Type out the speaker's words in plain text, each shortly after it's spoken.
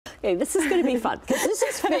Okay, this is going to be fun because this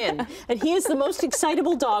is Finn, and he is the most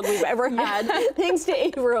excitable dog we've ever had. Thanks to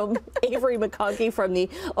Avery McConkey from the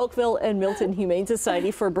Oakville and Milton Humane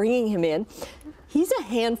Society for bringing him in. He's a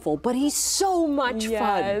handful, but he's so much fun.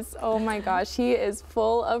 Yes, oh my gosh, he is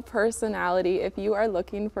full of personality. If you are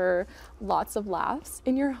looking for lots of laughs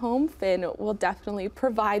in your home, Finn will definitely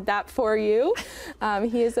provide that for you.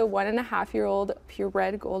 He is a 1.5-year-old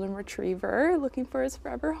purebred golden retriever looking for his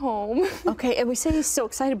forever home. Okay, and we say he's so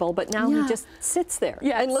excitable, but now he just sits there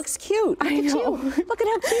and looks cute. Look at you. Look at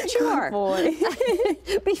how cute you are. Boy.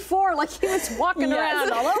 Before, like he was walking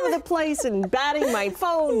around all over the place and batting my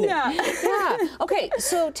phone. Yeah. Okay,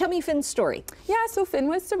 so tell me Finn's story. Yeah, so Finn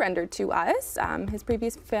was surrendered to us. His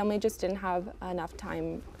previous family just didn't have enough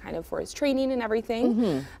time kind of for his training and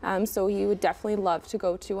everything. So he would definitely love to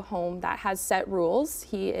go to a home that has set rules.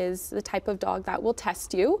 He is the type of dog that will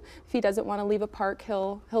test you. If he doesn't want to leave a park,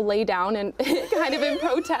 he'll lay down and kind of in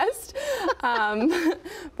protest.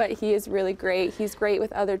 But he is really great. He's great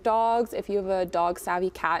with other dogs. If you have a dog savvy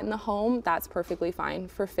cat in the home, that's perfectly fine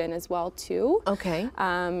for Finn as well too. Okay.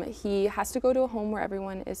 He has to go to a home where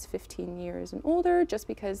everyone is 15 years and older, just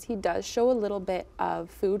because he does show a little bit of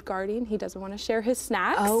food guarding. He doesn't want to share his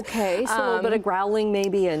snacks. Okay, so a little bit of growling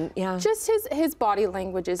maybe, and just his body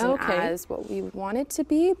language isn't as what we would want it to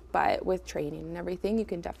be, but with training and everything, you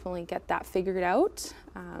can definitely get that figured out.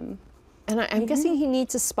 And I'm guessing he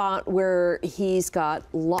needs a spot where he's got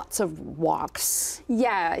lots of walks.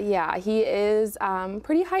 Yeah, he is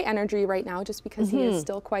pretty high energy right now just because he is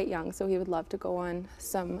still quite young, so he would love to go on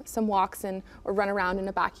some walks or run around in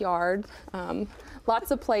a backyard.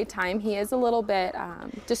 Lots of playtime. He is a little bit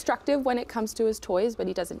destructive when it comes to his toys, but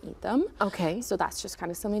he doesn't eat them. Okay. So that's just kind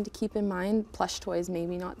of something to keep in mind. Plush toys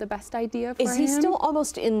maybe not the best idea for him. Is he still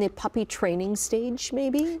almost in the puppy training stage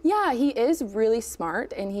maybe? Yeah, he is really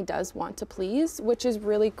smart and he does want to please, which is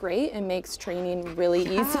really great and makes training really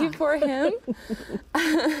easy for him.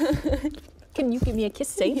 Can you give me a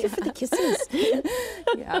kiss? Thank you for the kisses.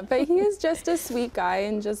 Yeah, but he is just a sweet guy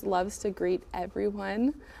and just loves to greet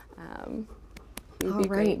everyone. He would be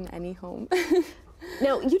great in any home.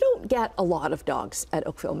 Now, you don't get a lot of dogs at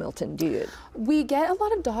Oakville Milton, do you? We get a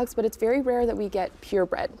lot of dogs, but it's very rare that we get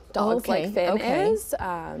purebred dogs like Finn is.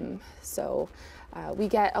 We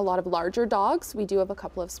get a lot of larger dogs. We do have a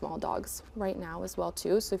couple of small dogs right now as well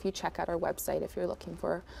too. So if you check out our website, if you're looking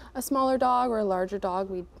for a smaller dog or a larger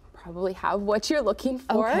dog, we probably have what you're looking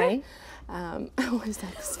for. Okay. What is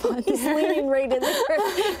that spot? He's leaning right in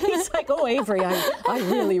there. He's like, oh, Avery, I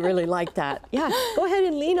really, really like that. Yeah, go ahead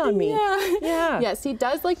and lean on me. Yeah. Yes, he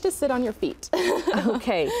does like to sit on your feet.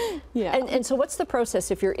 Okay. Yeah. And so what's the process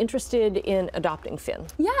if you're interested in adopting Finn?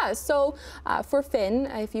 Yeah, so for Finn,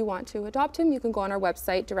 if you want to adopt him, you can go on our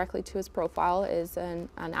website. Directly to his profile is an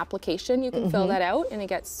application. You can fill that out and it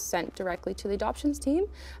gets sent directly to the adoptions team,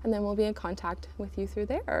 and then we'll be in contact with you through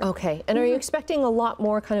there. Okay. And are you expecting a lot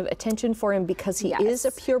more kind of attention for him because he is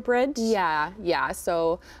a purebred? Yeah.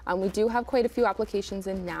 So we do have quite a few applications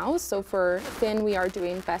in now. So for Finn, we are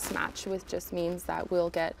doing best match, which just means that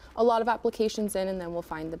we'll get a lot of applications in and then we'll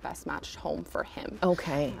find the best matched home for him.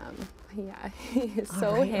 Okay. Yeah, he is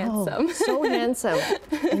so handsome. Oh, so handsome.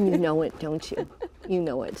 And you know it, don't you? You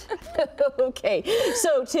know it. Okay,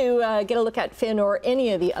 so to get a look at Finn or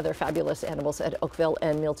any of the other fabulous animals at Oakville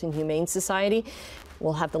and Milton Humane Society,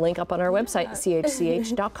 we'll have the link up on our website,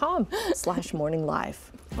 chch.com/morninglive.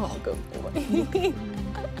 Oh, good boy.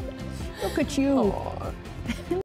 Look at you. Aww.